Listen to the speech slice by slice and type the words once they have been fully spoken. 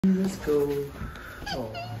Let's go.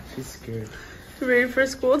 Oh, she's scared. Ready for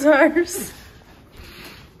school tires?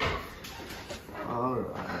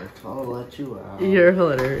 Alright, I'll let you out. You're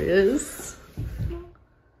hilarious.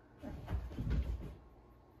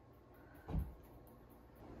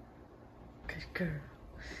 Good girl.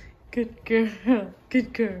 Good girl.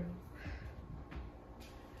 Good girl.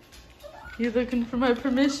 You looking for my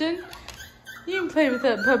permission? You can play with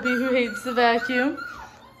that puppy who hates the vacuum.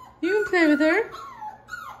 You can play with her.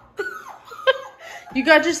 You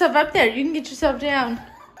got yourself up there. You can get yourself down.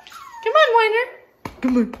 Come on, Whiner.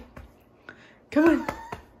 Come on. Come on.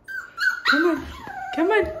 Come on. Come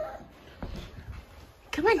on.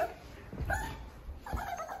 Come on.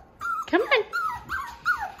 Come on.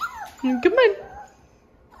 Come on.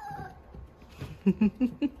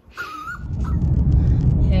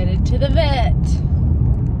 Headed to the vet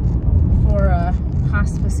for a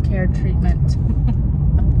hospice care treatment.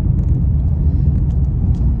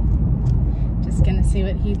 Just gonna see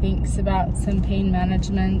what he thinks about some pain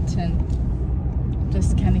management and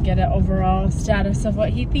just kind of get an overall status of what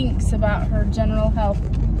he thinks about her general health.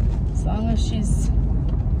 As long as she's,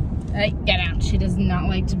 hey, get out. She does not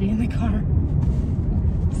like to be in the car.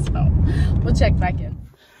 So we'll check back in.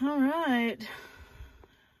 All right.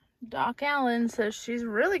 Doc Allen says she's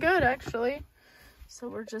really good, actually. So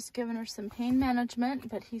we're just giving her some pain management,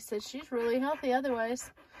 but he says she's really healthy otherwise.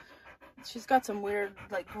 She's got some weird,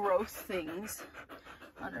 like, growth things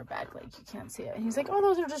on her back leg. You can't see it. And he's like, oh,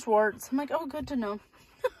 those are just warts. I'm like, oh, good to know.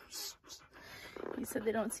 He said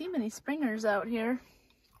they don't see many springers out here.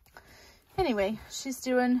 Anyway, she's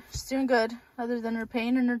doing good, other than her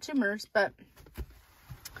pain and her tumors, but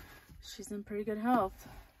she's in pretty good health.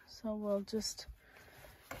 So we'll just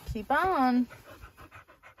keep on.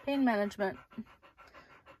 Pain management.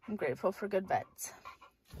 I'm grateful for good vets.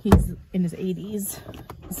 He's in his 80s,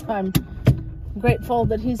 so I'm grateful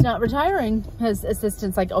that he's not retiring. His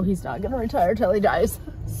assistant's like, oh, he's not gonna retire till he dies.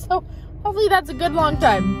 So hopefully that's a good long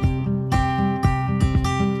time.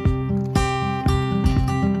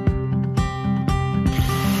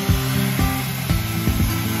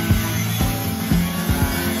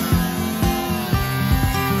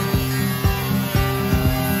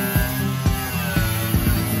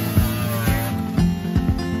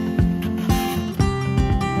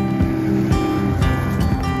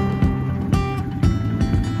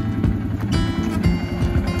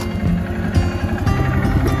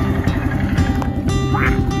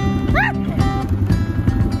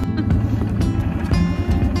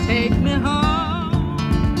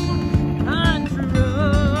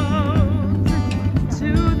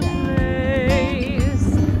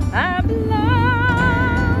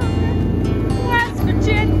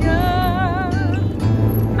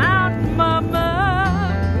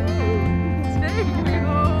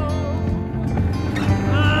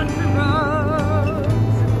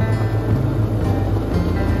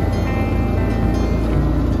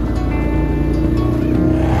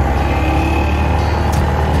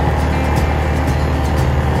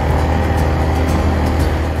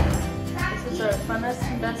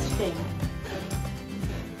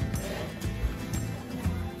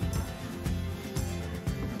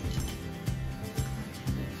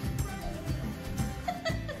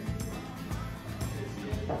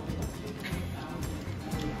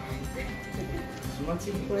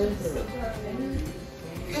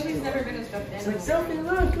 Sophie's never been a stuffed It's animal. like, Sophie,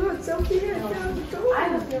 look, Sophie here. Go. I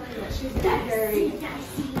have a feeling that she's very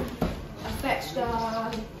a fetch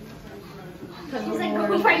dog. She's like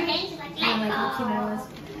going for your hand. She's like, let go.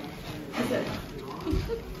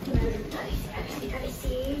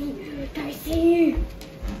 Darcy.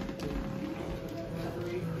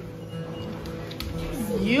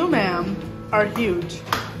 You, ma'am, are huge.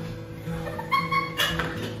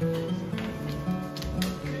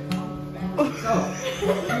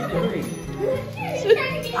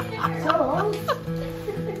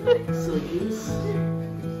 So loose.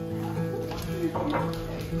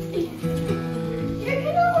 You're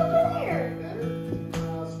gonna over there.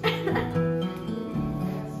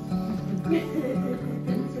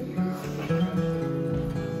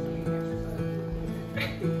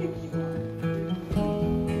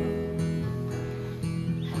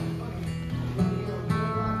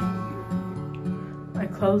 I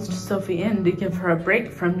closed Sophie in to give her a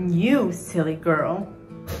break from you, silly girl.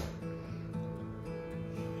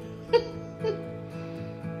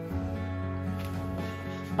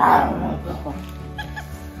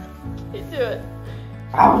 You do it.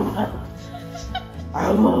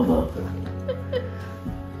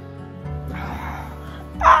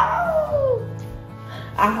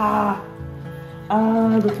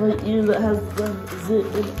 The right ear that has the zit.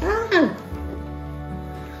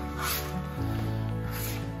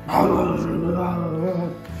 Oh,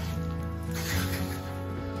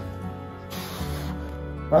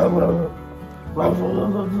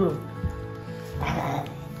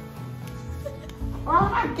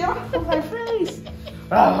 get off of my face!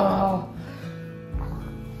 Oh,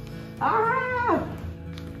 ah!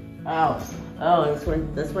 Ow! Oh,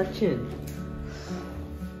 that's my chin.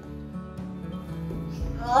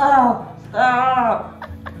 Oh! Ah!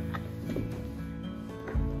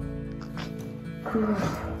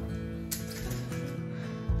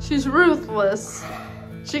 She's ruthless.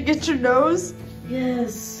 She gets your nose?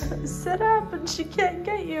 Yes. Sit up and she can't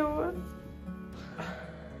get you.